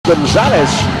Gonzalez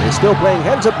is still playing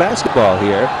heads-up basketball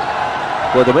here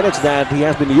for the minutes that he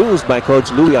has been used by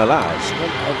Coach Louis Alas.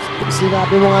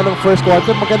 Sinabi mo nga ng first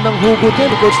quarter, magandang hugot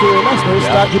yan ni Coach Louis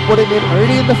Alas. He put him in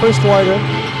early in the first quarter,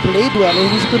 played well,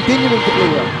 and he's continuing to play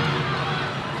well.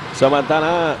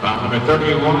 Samantala,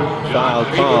 foul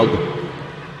called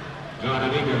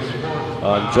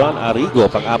on John Arrigo,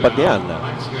 pang-apat niyan.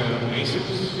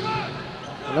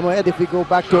 Alam mo, Ed, if we go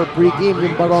back to our pre-game,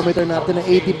 yung barometer natin na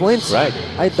 80 points, right.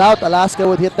 I doubt Alaska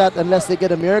would hit that unless they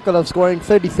get a miracle of scoring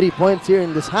 33 points here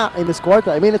in this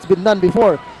quarter. I mean, it's been done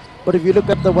before. But if you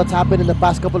look at what's happened in the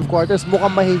past couple of quarters,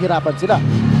 mukhang mahihirapan sila.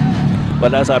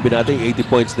 But sabi natin, 80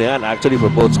 points na yan actually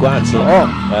for both squads. So,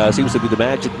 seems to be the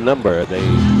magic number. They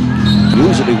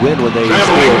usually win when they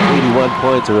score 81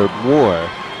 points or more.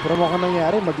 Pero mukhang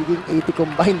nangyari, magiging 80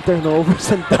 combined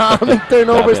turnovers. Ang daming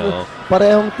turnovers na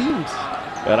parehong teams.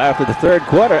 But after the third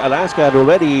quarter, Alaska had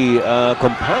already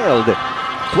compiled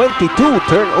 22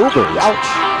 turnovers. Ouch!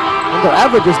 And their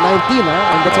average is 19,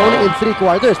 and that's only in 3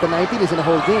 quarters. The 19 is in a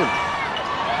whole game.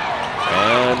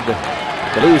 And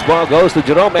the loose ball goes to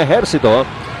Jerome Ejercito.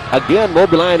 Again,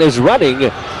 Mobiline is running,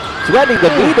 threading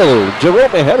the needle.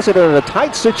 Jerome Ejercito in a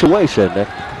tight situation.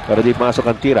 Pero di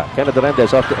masok ang tira. Kenneth Rendez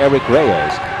off to Eric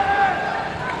Reyes.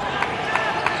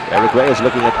 Eric Reyes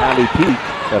looking at Ali Peak.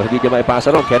 Pero hindi niya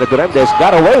maipasa ron. Kenneth Rendez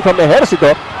got away from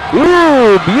Ejercito.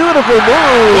 Ooh, beautiful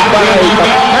move by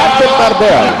Captain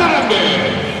Marbel.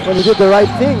 Well, he did the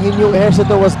right thing. He knew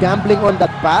Ejercito was gambling on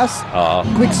that pass.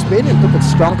 Quick spin and took it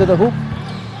strong to the hoop.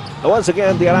 Once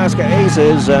again, the Alaska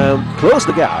Aces close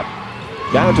the gap.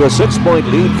 Down to a 6-point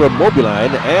lead from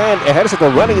Mobiline. And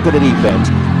Ejercito running into the defense.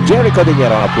 Jerry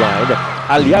Cordillera offline.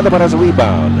 Aliado para sa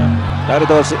rebound.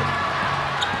 Narito si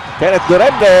Kenneth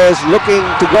Durandez looking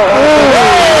to go on.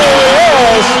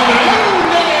 Yes!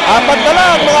 Apat na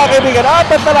lang, mga kaibigan.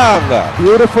 Apat na lang.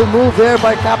 Beautiful move there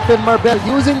by Captain Marbel,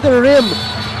 using the rim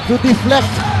to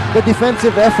deflect the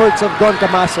defensive efforts of Don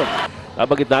Camaso.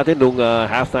 Nabagit natin nung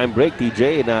halftime break,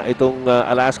 TJ, na itong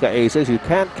Alaska Aces, you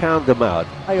can't count them out.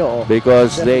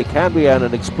 Because they can be an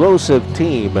explosive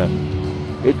team.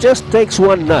 It just takes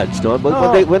one nudge, no?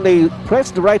 But when they press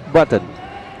the right button,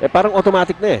 parang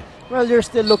automatic na eh. Well, you're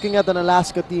still looking at an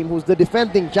Alaska team who's the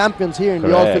defending champions here in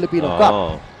the All-Filipino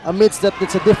Cup. Amidst that,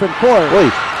 it's a different core.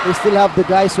 They still have the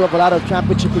guys who have a lot of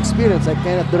championship experience, like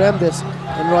Kenneth Durandez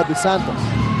and Roddy Santos.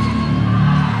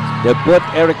 They put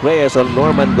Eric Reyes on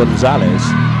Norman Gonzalez.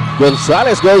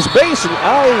 Gonzalez goes baseline.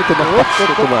 Ay,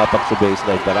 tumapak sa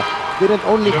baseline pala. Didn't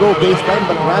only go baseline,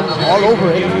 but ran all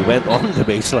over it. He went on the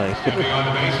baseline.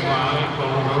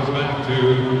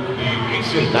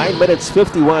 9 minutes,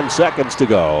 51 seconds to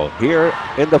go here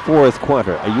in the fourth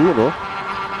quarter. Ayun, no?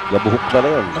 Labuhok na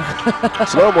yan.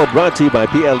 Slow-mo brought to you by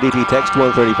PLDT. Text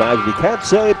 135. If you can't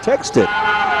say it, text it.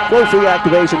 For free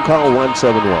activation, call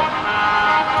 171.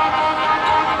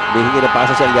 Hihingi ng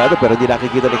pasa sa Aliado pero hindi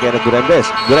nakikita ni Kenneth Durandez.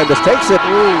 Durandez takes it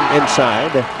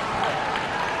inside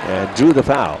and drew the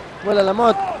foul. Well, alam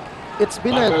mo, it's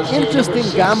been an interesting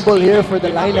gamble here for the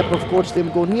lineup of Coach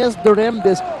Tim Cone. He has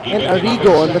Durandez and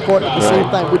Arrigo on the court at the same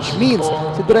time, which means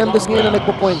si Durandez ngayon na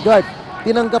nagpo-point guard.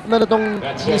 Tinanggap na itong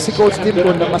si Coach Tim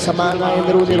Cone na masama nga yung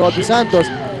laro ni Roddy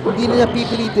Santos. Hindi na niya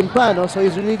pipilitin pa, no? So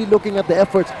he's really looking at the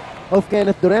efforts of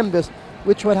Kenneth Durandez,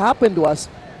 which what happened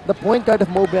was the point guard of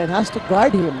Mobiline has to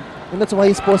guard him, and that's why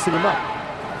he's posting him up.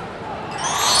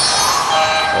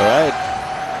 Alright.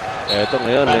 Ito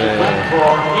ngayon,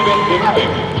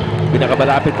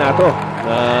 pinakamalapit na ito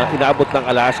na inabot ng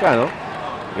Alaska, no?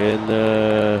 In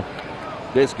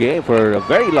this game for a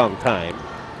very long time.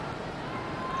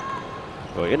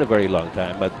 Or in a very long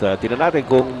time. But tingnan natin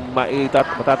kung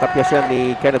matatapyas yan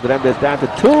ni Kenneth Durandez down to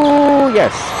 2.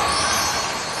 Yes!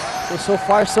 So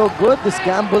far, so good. This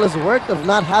gamble has worked of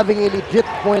not having a legit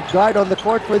point guard on the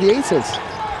court for the Aces.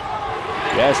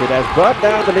 Yes, it has brought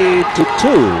down the lead to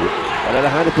 2.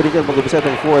 Alalahanin po rin yan mag-umpisa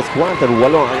ng fourth quarter. 8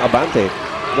 ang abante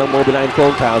ng Mobiline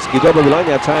Cone Towels. Guido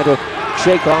Babylonia trying to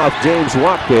shake off James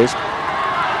Watkins.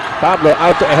 Pablo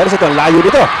out to Ejercito. Layo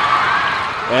nito.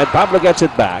 And Pablo gets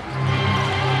it back.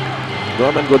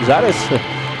 Norman Gonzalez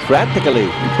frantically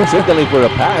signaling for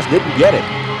a pass. Didn't get it.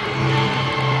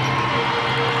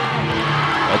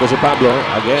 Ito si Pablo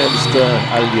against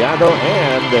Aliado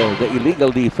and the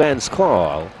illegal defense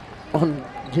call on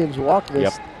James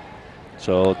Watkins. Yep.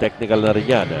 So technical na rin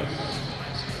yan.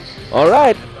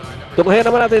 Alright. Tumahin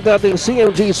naman natin ito ating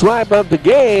CMG swipe of the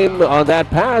game on that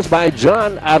pass by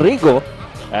John Arrigo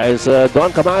as Don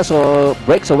Camaso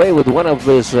breaks away with one of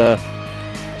his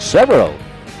several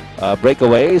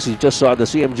breakaways. You just saw the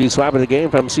CMG swipe of the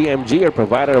game from CMG, a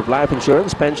provider of life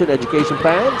insurance, pension, education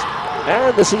plans,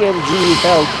 and the CMG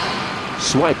Health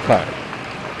swipe card.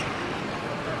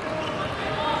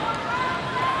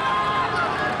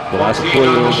 Pumasok po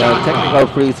yung technical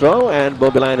free throw and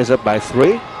Mobiline is up by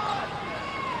 3.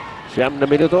 Siyam na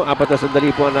minuto, 4 na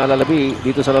sandali po ang nalalabi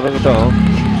dito sa larong ito.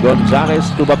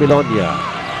 Gonzales to Babylonia.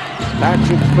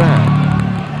 Patrick Fran.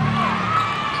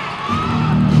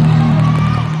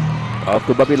 Off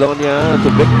to Babylonia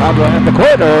to Big Pablo at the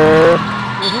corner.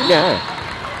 Yeah.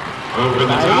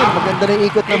 Ayun, maganda na yung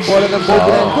ikot ng bola ng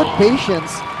Mobiline. Good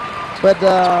patience. But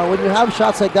when you have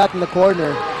shots like that in the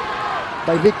corner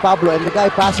by Vic Pablo and the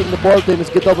guy passing the ball to him is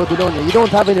Gito Babylonia, you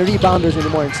don't have any rebounders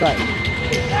anymore inside.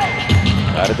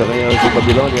 Narito ngayon si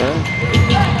Babylonia.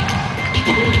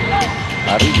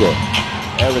 Arrigo.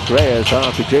 Eric Reyes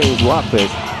off to James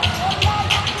Watkins.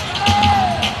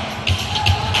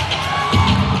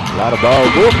 A lot of ball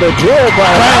movement here by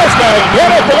Alaska.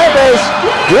 Kenneth Davis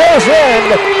drills in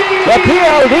the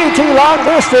PLDT long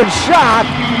distance shot.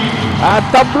 At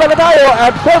tabla na tayo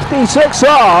at 56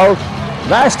 all.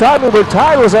 Last time we were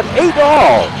tied was at 8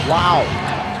 all. Wow.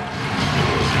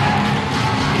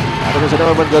 Ito si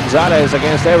Norman Gonzales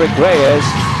against Eric Reyes.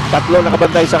 Tatlo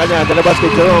nakabantay sa kanya. Dalabas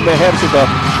kay Jerome Ejercito.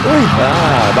 Uy!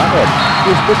 Bakit?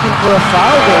 He's looking for a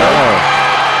foul there.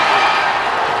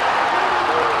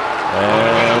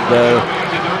 And the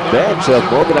bench of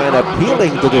Mobiline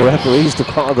appealing to the referees to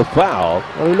call the foul.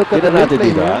 Well, we look at the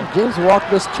replay here. James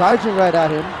Walker's charging right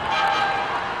at him.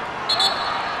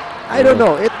 I don't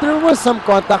know. There was some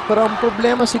contact, pero ang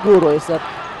problema siguro is that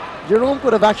Jerome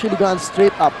could have actually gone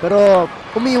straight up, pero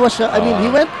umiwas siya. I mean, he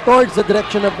went towards the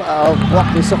direction of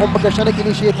Walker, so kumbaga siya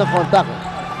nag-initiate ng contact.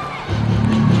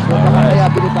 So baka kaya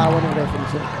binitawan ng referee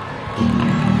siya.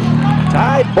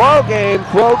 Tied ball game,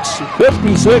 folks.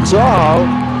 56 all.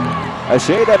 A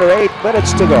shade under 8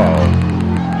 minutes to go.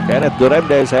 Kenneth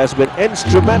Duremdes has been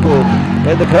instrumental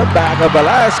in the comeback of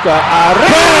Alaska.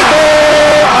 Arrigo!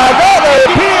 Another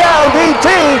PLDT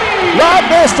long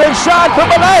distance shot from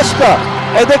Alaska.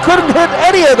 And they couldn't hit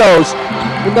any of those.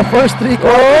 In the first 3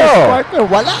 quarters, partner,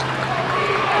 wala.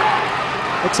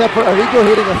 Except for Arrigo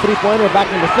hitting a 3-pointer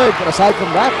back in the third. But aside from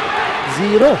that,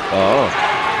 0.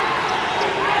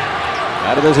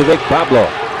 Narito si Vic Pablo.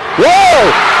 Whoa!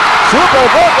 Super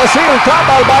Bowl kasi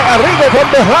tabal by Arrigo from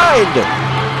behind.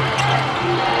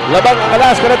 Labang ang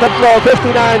Alaska na tatlo,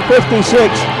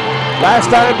 59-56.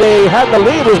 Last time they had the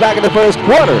lead was back in the first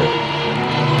quarter.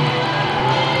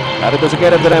 Narito si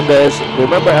Kenneth Duremdes.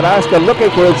 Remember, Alaska looking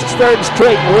for its third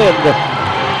straight win.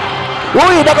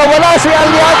 Uy, nakawala si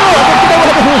Aliago.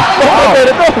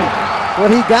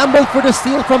 Well, he gambled for the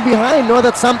steal from behind. No,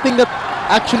 that's something that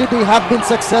actually they have been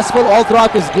successful all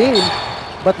throughout this game,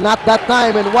 but not that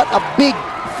time. And what a big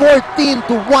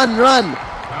 14-1 run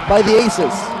by the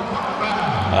Aces.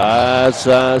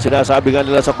 Sinasabi nga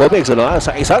nila sa comics,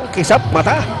 sa isang kisap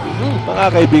mata.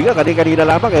 Mga kaibigan, kanina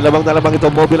lamang, lamang na lamang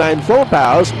itong Mobiline phone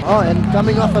pals. And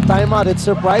coming off a timeout, it's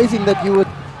surprising that you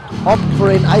would opt for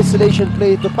an isolation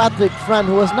play to Patrick Fran,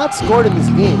 who has not scored in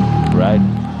this game. Right.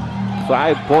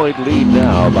 5-point lead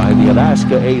now by the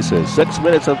Alaska Aces. 6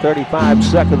 minutes and 35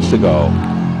 seconds to go.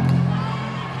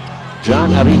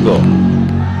 John Arrigo.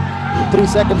 3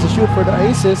 seconds to shoot for the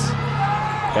Aces.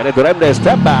 Kenneth Duremdes,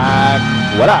 step back.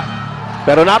 Wala.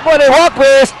 Pero napo ni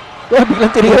Walkwist.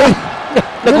 Biglang tinigay.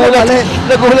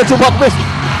 Nagulat si Walkwist.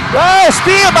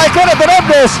 Steal by Kenneth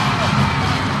Duremdes.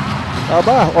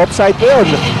 Offside po yun.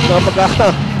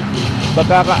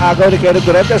 Pagkakaagaw ni Kenneth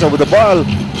Duremdes with the ball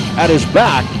at his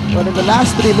back. But in the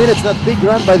last 3 minutes, that big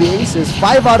run by the Aces,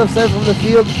 5 out of 7 from the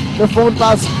field. The phone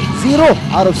pass, 0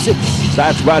 out of 6.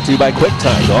 That's brought to you by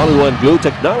QuickTime. All-in-one glue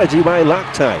technology by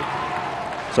Loctite.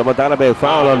 Samantala may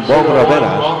foul on Bong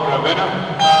Ravena.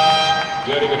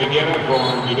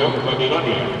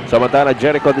 Samantala,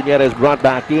 Jericho Diniera is brought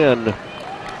back in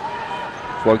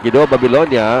for Guido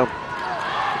Babylonia.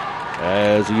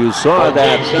 As you saw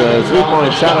that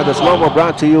 3-point shot on the slow-mo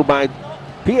brought to you by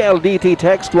PLDT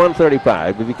Text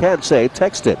 135. If you can't say,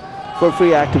 text it. For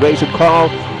free activation, call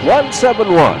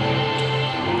 171.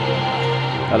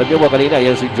 Alam niyo mo kanina,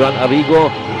 yan si John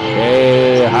Arrigo,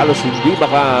 halos hindi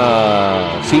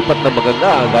sipat na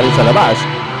maganda galing sa labas.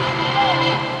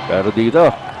 Pero dito,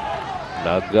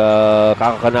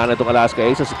 nagkakakanan itong Alaska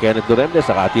Aces si Kenneth Duremdes,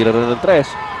 nakatira na ng 3.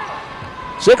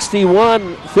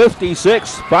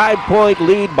 61-56, 5-point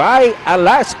lead by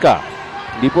Alaska.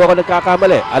 Hindi po ako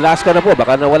nagkakamali. Alaska na po.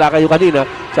 Baka nawala kayo kanina.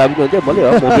 Sabi ko, hindi, mali.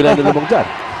 Mobiline na lamang dyan.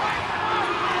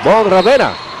 Bong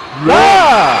Ravena.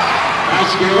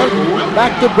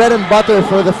 Back to bread and butter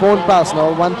for the phone pass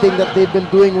now. One thing that they've been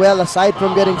doing well, aside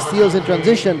from getting steals in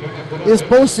transition, is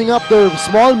posting up their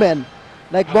small men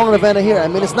like Bong Ravenna here. I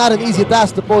mean, it's not an easy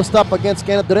task to post up against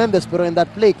Kenneth Duremdes, pero in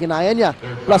that play, kinaya niya,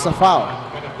 plus a foul.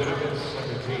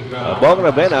 Bong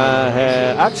Ravenna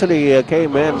actually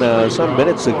came in some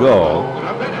minutes ago,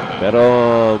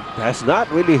 pero has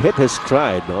not really hit his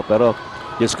stride, no? Pero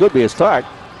this could be a start.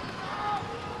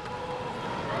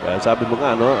 Sabi mo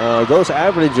nga, no? Those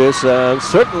averages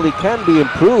certainly can be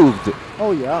improved.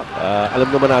 Oh, yeah.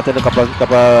 Alam naman natin ang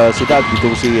kapasidad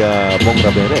ditong si Bong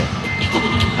Ravenna.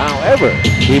 However,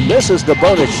 he misses the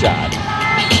bonus shot.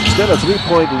 Still a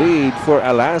 3-point lead for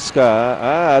Alaska.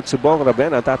 At si Bong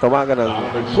Ravenna tatawagan ng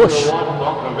push.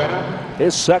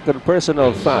 His second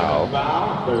personal foul.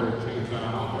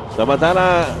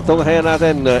 Samantala, tunghayan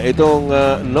natin itong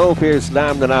no fear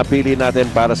slam na napili natin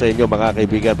para sa inyo mga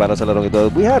kaibigan para sa larong ito.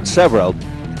 We had several,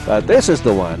 but this is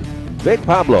the one. Big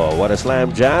Pablo, what a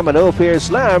slam jam, a no fear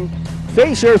slam.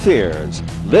 Face your fears,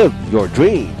 live your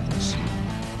dreams.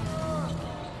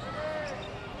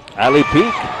 Ali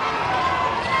Peak.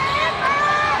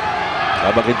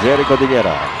 Habang kay Jericho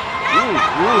Dinera.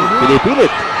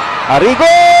 Pinipilit.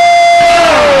 Arrigo!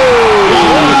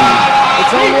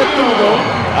 It's only a 2, though.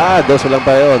 Dos lang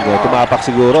pa yun. Tumapak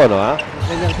siguro, no, ha?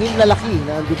 Kanyang hinlalaki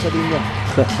na andun sa linya.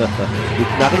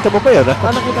 Nakita mo pa yun, ha?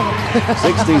 Nakita mo.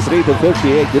 63 to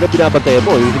 58. Yun ang binabantayan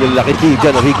mo. Yung hinlalaki ni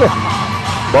Jan Rico.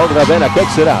 Bong Ravenna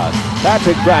kicks it out.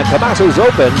 Patrick Grant. Camaso's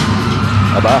open.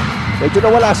 Aba, medyo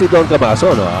nawala si Don Camaso,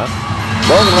 no, ha?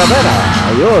 Bong Ravenna.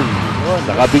 Ayun.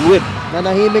 Nakabingwit.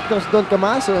 Nanahimik ng Don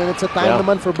Camaso, and it's a time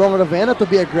naman for Bong Ravenna to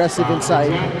be aggressive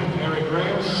inside.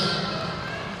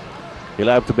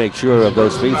 He'll have to make sure of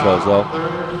those free throws, though.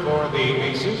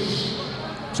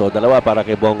 So, dalawa para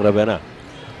kay Bong Ravenna.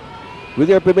 With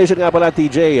your permission nga pala,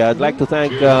 TJ, I'd like to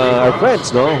thank our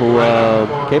friends, no, who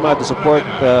came out to support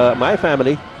my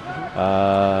family.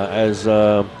 As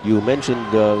you mentioned,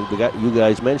 you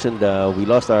guys mentioned, we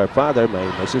lost our father, my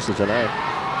sisters and I.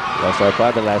 Lost our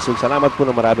father last week. Salamat po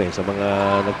na marami sa mga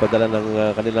nagpadala ng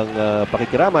kanilang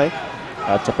pakikiramay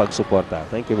at sa pagsuporta.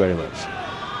 Thank you very much.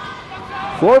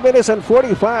 4 minutes and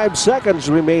 45 seconds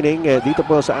remaining dito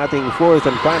po sa ating fourth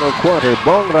and final quarter.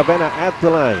 Bong Ravenna at the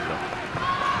line.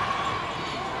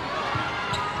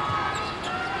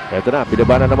 Ito na,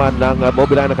 binaba na naman ng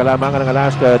Mobiline na kalamangan ng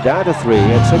Alaska down to 3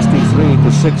 at 63 to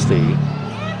 60.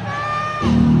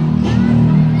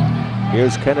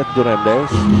 Here's Kenneth Duremdes.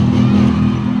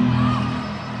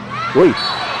 Uy!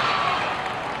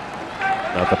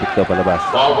 Nakapit daw palabas.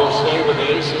 Ball will stay with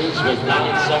the Aces with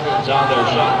 9 seconds on their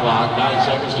shot clock. 9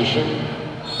 seconds to shoot.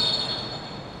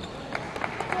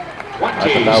 At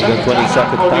natawag ng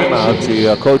 20-second timeout si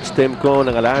Coach Tim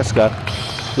Cohn ng Alaska.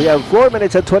 We have 4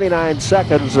 minutes and 29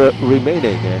 seconds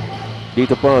remaining.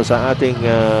 Dito po sa ating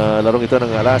larong ito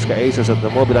ng Alaska Aces at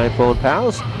the Mobiline Phone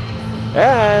Pals.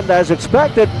 And as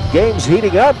expected, game's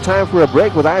heating up. Time for a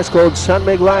break with ice-cold Sun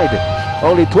Mig Light.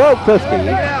 Only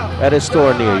 $12.50 at a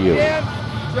store near you.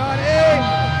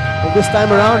 And this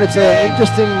time around, it's an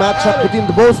interesting matchup between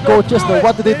the both coaches. Now,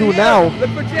 what do they do now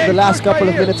in the last couple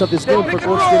of minutes of this game for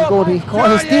Coach Tim Cohn?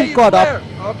 His team caught up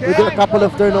with a couple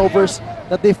of turnovers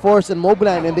that they forced in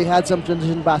Mobiline, and they had some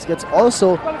transition baskets.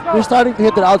 Also, they're starting to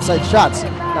hit their outside shots.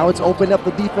 Now it's opened up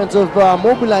the defense of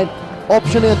Mobiline,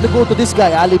 optioning to go to this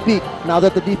guy, Ali Peak. Now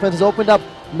that the defense is opened up,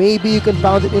 maybe you can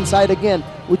pound it inside again,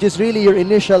 which is really your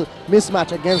initial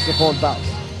mismatch against the phone fouls.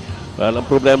 Well, ang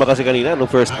problema kasi kanina, no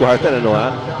first quarter, ano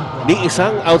ha? Ni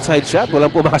isang outside shot,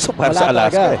 walang pumasok para sa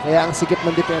Alaska. Kaya ang sikip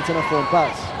ng depensa ng phone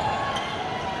fouls.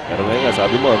 Pero ngayon nga,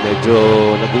 sabi mo, medyo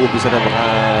nag-uumpisa na mga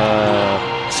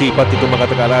sipat itong mga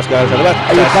taga-Alaska sa labas.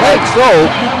 Ayun pa rin. So,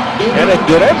 Kenneth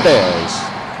Duremdes.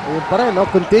 Ayun pa rin, no?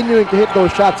 Continuing to hit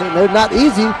those shots. And they're not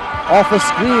easy. Off a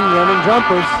screen, running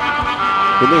jumpers.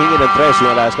 Humihingi ng tres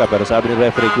yung Alaska, pero sabi ni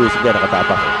referee Cruz, hindi,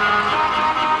 nakatapak.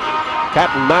 Cat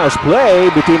and mouse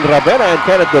play between Ravenna and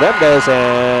Kenneth Duremdes,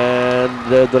 and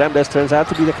Duremdes turns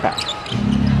out to be the cat.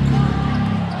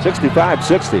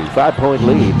 65-60, 5-point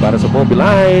lead para sa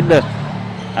Mobiline.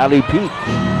 Ali Peak.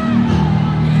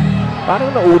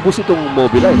 Parang naubos itong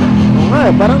Mobiline.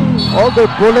 Parang all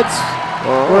their bullets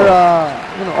were,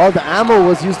 all the ammo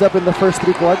was used up in the first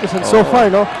 3 quarters. And so far,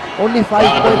 only 5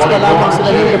 points pa lamang sila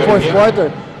in the fourth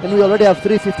quarter. And we already have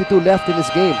 3:52 left in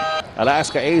this game.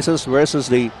 Alaska Aces versus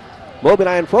the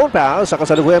Mobiline Phone Pals. Sa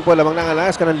kasalukuyan po lamang ng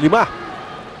Alaska ng 5.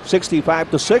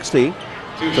 65-60.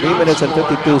 3 minutes and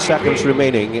 52 seconds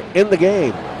remaining in the game.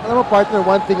 Alam mo, partner,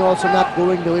 one thing also not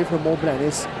going the way from Mobiline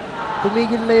is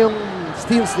tumigil na yung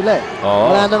steals nila.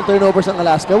 Wala nang turnovers ang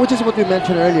Alaska, which is what we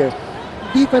mentioned earlier.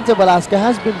 Defense of Alaska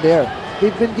has been there.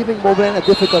 They've been giving Mobiline a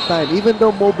difficult time. Even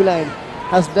though Mobiline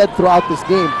has led throughout this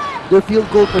game, their field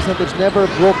goal percentage never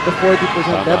broke the 40%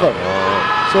 level.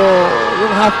 So,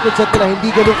 yung half-court set nila hindi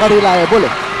ganun ka-reliable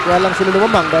eh. Kaya lang sila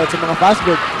lumamang dahil sa mga fast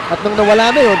break. At nung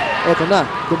nawala na yun, eto na.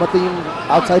 Dumating yung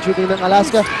outside shooting ng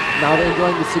Alaska. Now they're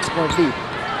enjoying the 6-point lead.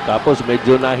 Tapos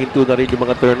medyo nahinto na rin yung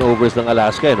mga turnovers ng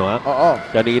Alaska, no? Ha? Oo.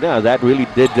 Kanina, that really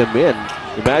did them in.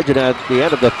 Imagine at the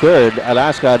end of the third,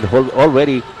 Alaska had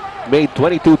already made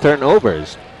 22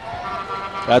 turnovers.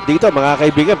 At dito, mga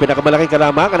kaibigan, pinakamalaking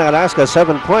kalamangan ng Alaska,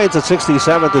 7 points at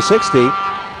 67-60.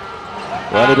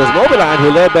 Well, it was Mobiline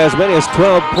who led by as many as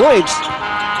 12 points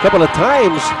a couple of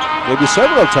times, maybe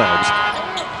several times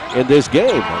in this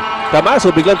game.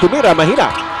 Camaso biglang tumira, mahina.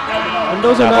 And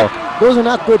those are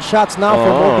not good shots now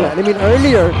for Mobiline. I mean,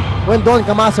 earlier, when Don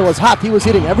Camaso was hot, he was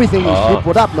hitting everything he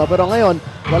put up. No? Pero ngayon,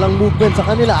 walang movement sa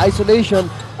kanila. Isolation,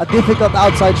 a difficult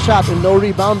outside shot, and no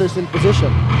rebounders in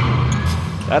position.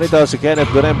 Narito si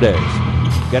Kenneth Bermudez.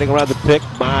 Getting around the pick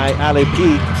by Ali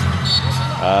Peak.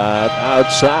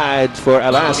 Outside for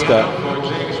Alaska.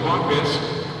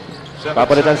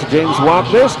 Papalitan si James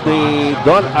Wampis ni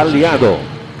Don Aliado.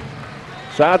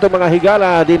 Sa atong mga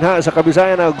higala din ha sa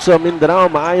kabisayan ng sa Mindanao,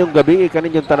 maayong gabi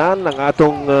kaninyong tanan ng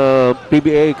atong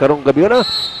PBA karong gabi na.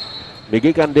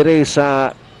 Bigikan dire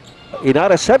sa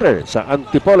Inara Center sa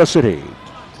Antipolo City.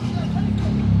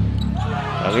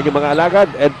 Ang inyong mga alagad,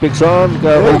 Ed Pigson,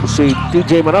 si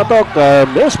TJ Manotok,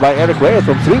 missed by Eric Reyes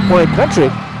from 3-point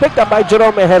country, picked up by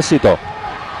Jerome Ejercito.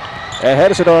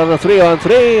 Ejercito on a 3-on-3,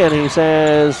 and he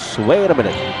says, wait a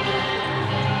minute.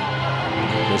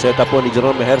 Niseta po ni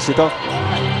Jerome Ejercito.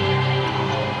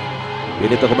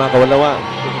 Pinito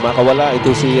kumakawala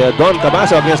ito si Don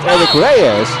Camaso against Eric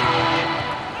Reyes.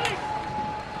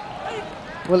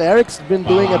 Well, Eric's been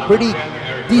doing a pretty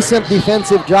decent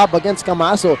defensive job against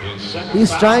Camaso.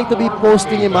 He's trying to be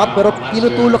posting him up, pero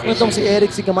tinutulok nitong si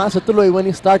Eric si Camaso tuloy when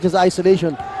he starts his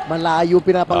isolation. Malayo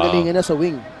pinapanggalingan niya sa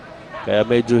wing. Kaya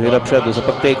medyo hirap siya doon sa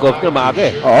pag-take off niya, maagi.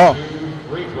 Oo.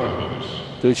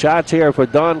 2 shots here for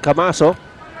Don Camaso.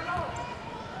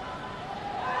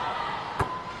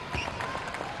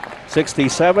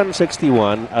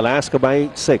 67-61, Alaska by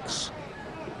 6.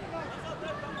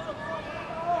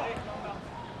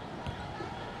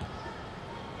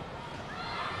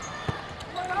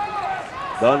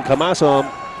 Don Camaso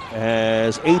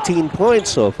has 18 points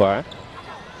so far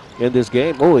in this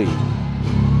game. Uy.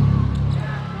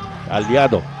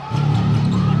 Aliado.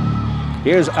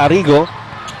 Here's Arrigo.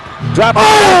 Drop it.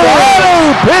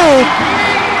 Oh, big!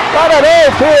 What an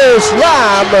all-fair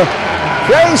slam.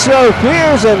 Face your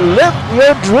fears and live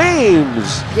your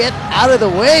dreams. Get out of the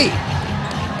way.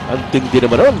 Ang tindi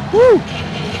naman nun. Woo!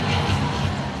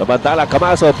 Samantala,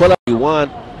 Camaso pull up. You want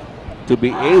to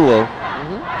be able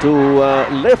to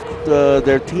lift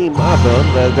their team up.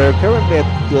 They're currently at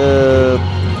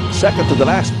second to the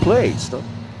last place. No?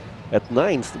 At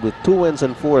 9th with 2 wins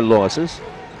and 4 losses.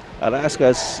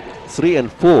 Alaska's 3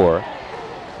 and 4.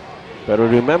 But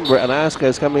remember, Alaska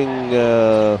is coming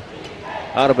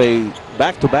out of a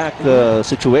back-to-back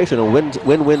situation, a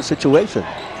win-win situation.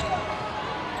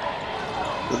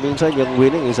 So, minsan yung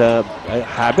winning is a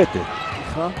habit. Eh.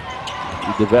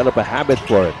 You develop a habit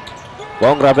for it.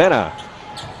 Bong Ravena.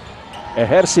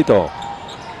 Ejercito.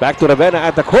 Back to Ravena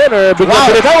at the corner.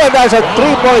 Biglang pinitawan. That's a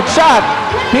 3-point shot.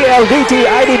 PLDT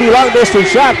IDB long distance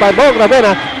shot by Bong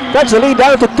Ravena. Cuts the lead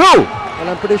down to 2. Well,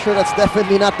 I'm pretty sure that's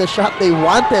definitely not the shot they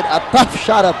wanted. A tough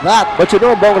shot at that. But you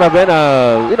know, Bong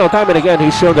Ravena, time and again,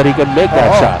 he's shown that he can make that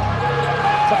shot.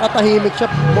 Saka tahimik siya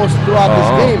most throughout this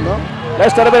game, no?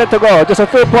 Less than a minute to go. Just a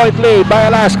 3-point lead by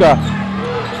Alaska.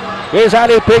 Here's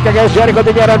Ali Pick against Jericho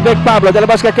Dinero and Big Pablo.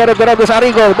 Delabas kay Kenneth Bermudez.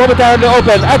 Arrigo momentarily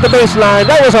open at the baseline.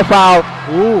 That was a foul.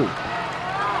 Ooh.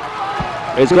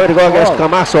 It's going to go against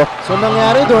Camaso. So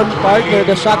nangyari doon, partner,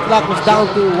 the shot clock was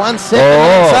down to 1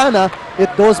 second. Sana,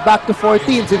 it goes back to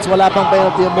 14 since wala pang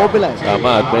penalty ang Mobiline.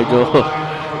 Tama, at medyo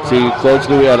si Coach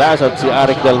Louis Alas at si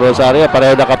Arik Del Rosario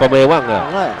pareho nakapamewang.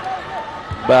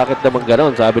 Bakit naman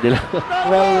ganon, sabi nila.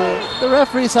 Well, the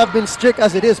referees have been strict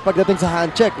as it is pagdating sa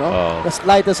hand check, no? The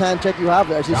slightest hand check you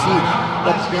have there, as you see.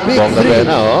 That big Bong three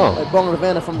Ravena, by Bong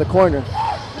Ravena from the corner.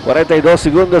 42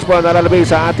 segundos po nalalabay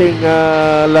sa ating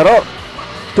laro.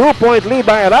 2-point lead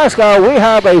by Alaska. We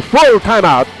have a full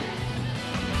timeout.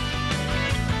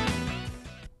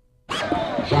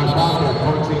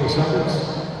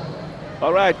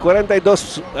 Alright,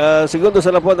 42 segundos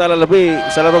na lang po nalalabay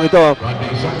sa larong ito.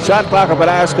 Shot clock of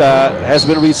Alaska has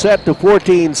been reset to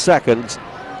 14 seconds.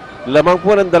 Lamang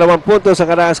po ng 2 puntos sa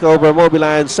Alaska over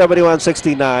Mobiline,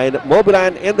 71-69.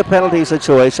 Mobiline in the penalty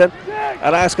situation.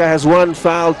 Alaska has 1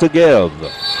 foul to give.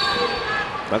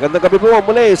 Magandang gabi po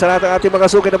muli sa lahat ng ating mga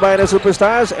suki na bayan ng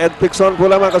Superstars. Ed Pigson po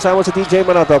lamang kasama si TJ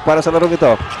Manotok para sa larong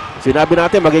ito. Sinabi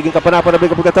natin magiging kapanapanabig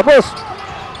kapag tapos.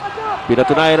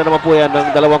 Pinatunayan na naman po yan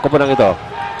ng dalawang koponang ito.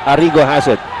 Arrigo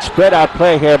has it. Spread out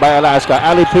play here by Alaska.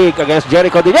 Ali Peak against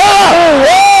Jericho Dillera.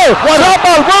 Oh!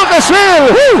 Sabal Volcasil!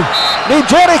 Ni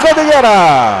Jericho Dillera.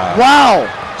 Wow!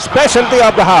 Specialty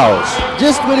of the house.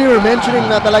 Just when you were mentioning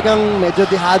na talagang medyo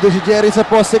dehado si Jerry sa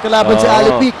poste kalaban si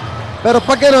Ali Peak. Pero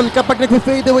pag ganun, kapag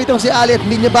nag-fade away itong si Ali at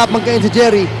hindi niya babanggain si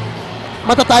Jerry,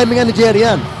 matatimingan ni Jerry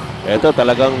yan. Ito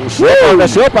talagang siopaw na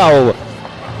siopaw.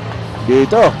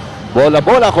 Dito,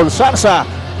 bola-bola kung salsa.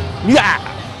 Yeah!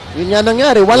 Yun nga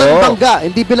nangyari, walang bangga.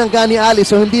 Hindi binangga ni Ali,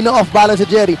 so hindi na off-balance si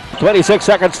Jerry. 26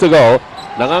 seconds to go.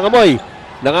 Nangangamoy.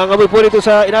 Nangangamoy po dito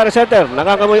sa Inari Center.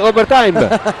 Nangangamoy overtime.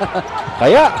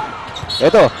 Kaya,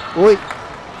 ito. Uy,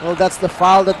 well, that's the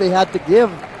foul that they had to give.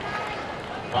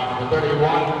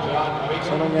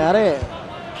 So nangyari,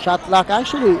 shot clock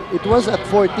actually, it was at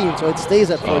 14, so it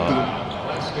stays at 14.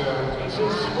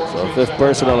 So fifth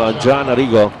personal on John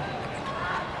Arrigo.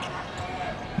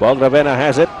 Bong Ravenna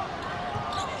has it.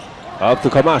 Up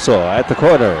to Camaso at the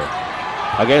corner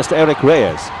against Eric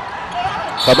Reyes.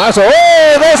 Camaso,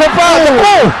 oh, there's a foul!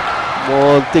 Oh!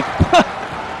 Montik.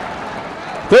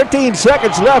 13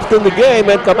 seconds left in the game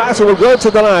and Camaso will go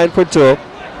to the line for two.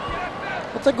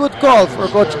 That's a good call for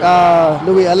Coach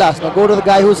Louis Alas. Now go to the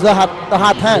guy who's the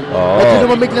hot hand. Medyo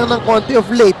lumamig lang ng konti of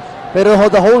late, pero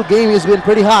the whole game has been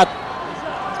pretty hot.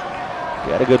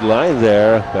 He had a good line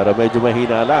there, pero medyo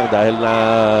mahina lang dahil na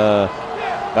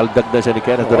kaldag na siya ni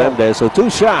Kenneth Duremde. So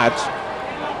two shots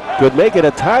could make it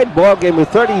a tied ball game with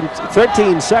 13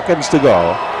 seconds to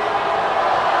go.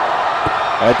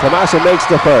 And Camaso makes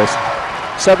the first,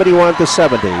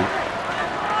 71-70.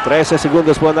 13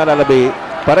 segundos po nalalabi.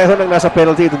 Pareho nang nasa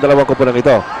penalty itong dalawang koponang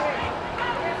ito.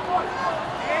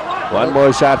 One more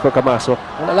shot for Camaso.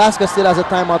 And Alaska still has a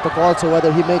timeout to call, so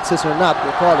whether he makes this or not,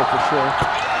 we'll call it for sure.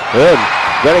 Good.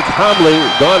 Very calmly,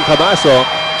 Don Camaso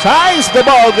ties the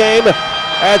ball game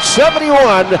at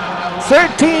 71.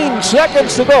 13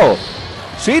 seconds to go.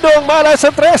 Sino ang mala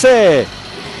sa 13?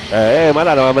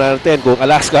 Malalaman natin kung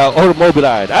Alaska or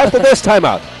Mobiline after this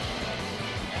timeout.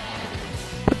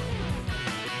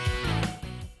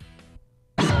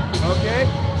 Okay?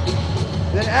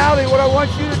 Then Ali, what I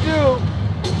want you to do.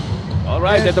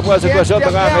 Alright, ito po ang sitwasyon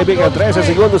mga kaibigan. 13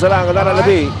 segundos na lang ang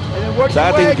nalalabi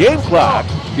sa ating game clock.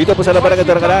 Dito po sa labanan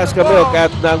ng Alaska Milk at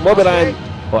ng Mobiline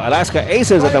o Alaska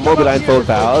Aces at the Mobiline Full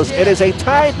Pals. It is a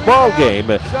tied ball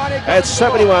game at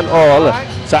 71 all.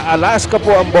 Sa Alaska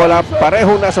po ang bola,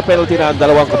 parehong nasa penalty na ang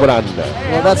dalawang koponan.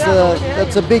 Well,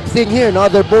 that's a big thing here.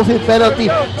 No? They're both in penalty,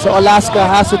 so Alaska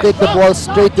has to take the ball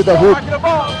straight to the hoop.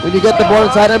 When you get the ball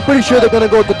inside, I'm pretty sure they're going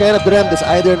to go to Kenneth Duremdes,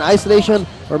 either in isolation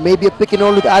or maybe a pick and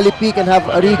roll with Ali Peak and have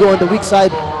Arrigo on the weak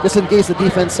side just in case the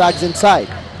defense sags inside.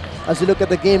 As you look at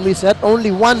the game reset,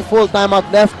 only one full timeout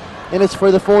left, and it's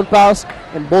for the phone pass,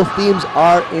 and both teams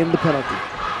are in the penalty.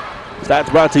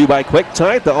 Stats brought to you by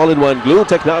QuickTime, the all-in-one glue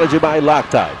technology by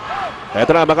Loctite.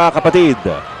 Ito na mga kapatid,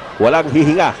 walang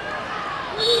hihinga.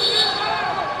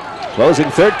 Closing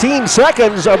 13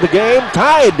 seconds of the game,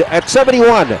 tied at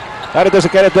 71. Narito si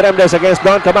Kenneth Duremdes against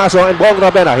Don Camaso and Bong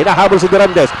Ravenna. Hinahabol si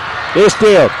Duremdes. He's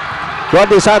steal.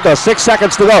 Rodney Santos, 6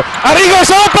 seconds to go.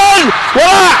 Arrigo's open!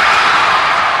 Wala!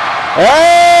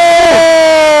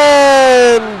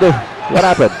 And what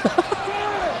happened?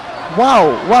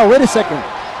 Wow, wait a second.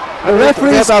 The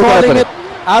referee is calling it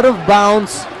out of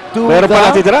bounds to Meron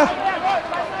pa natitira?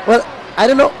 Well, I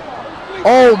don't know.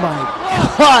 Oh my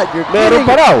God, you're Meron kidding.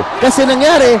 pa raw. Kasi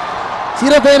nangyari, si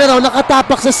Ravenna raw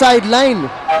nakatapak sa sideline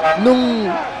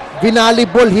nung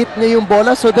binalibol hit niya yung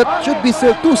bola, so that should be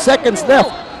still 2 seconds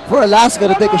left for Alaska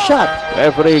to take a shot.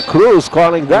 Referee Cruz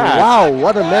calling that. Wow,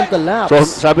 what a mental lapse. So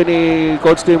sabi ni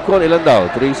Coach Tim Con, ilan daw?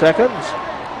 3 seconds?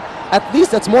 At least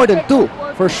that's more than 2,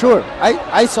 for sure.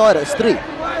 I saw it as 3.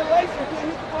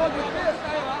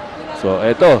 So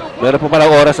eto, meron pa palang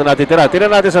oras na natitira.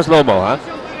 Tingnan natin sa slow-mo, ha?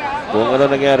 Kung ano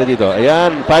nangyari dito.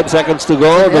 Ayan, 5 seconds to go.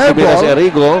 Nagkabila si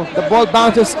Arrigo. The ball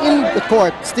bounces in the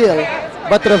court still,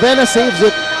 but Ravenna saves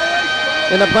it.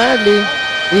 And apparently,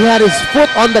 he had his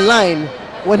foot on the line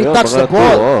when he touched the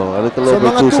ball. So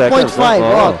mga 2.5.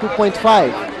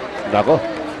 2.5. Nako.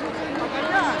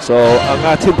 So, ang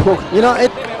ating po... You know,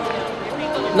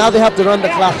 now they have to run the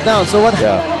clock down. So what...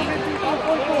 Yeah.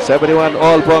 71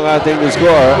 all po ang ating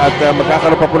score at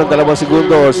magkakaroon pa po ng 2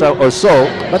 segundo or so.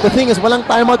 But the thing is, walang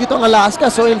timeout dito ang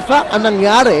Alaska. So in fact, ang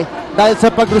nangyari, dahil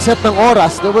sa pag-reset ng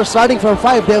oras, they were starting from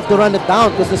 5, they have to run it down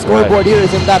because the scoreboard here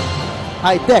isn't that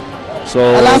high-tech. So,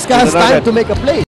 Alaska has time to make a play.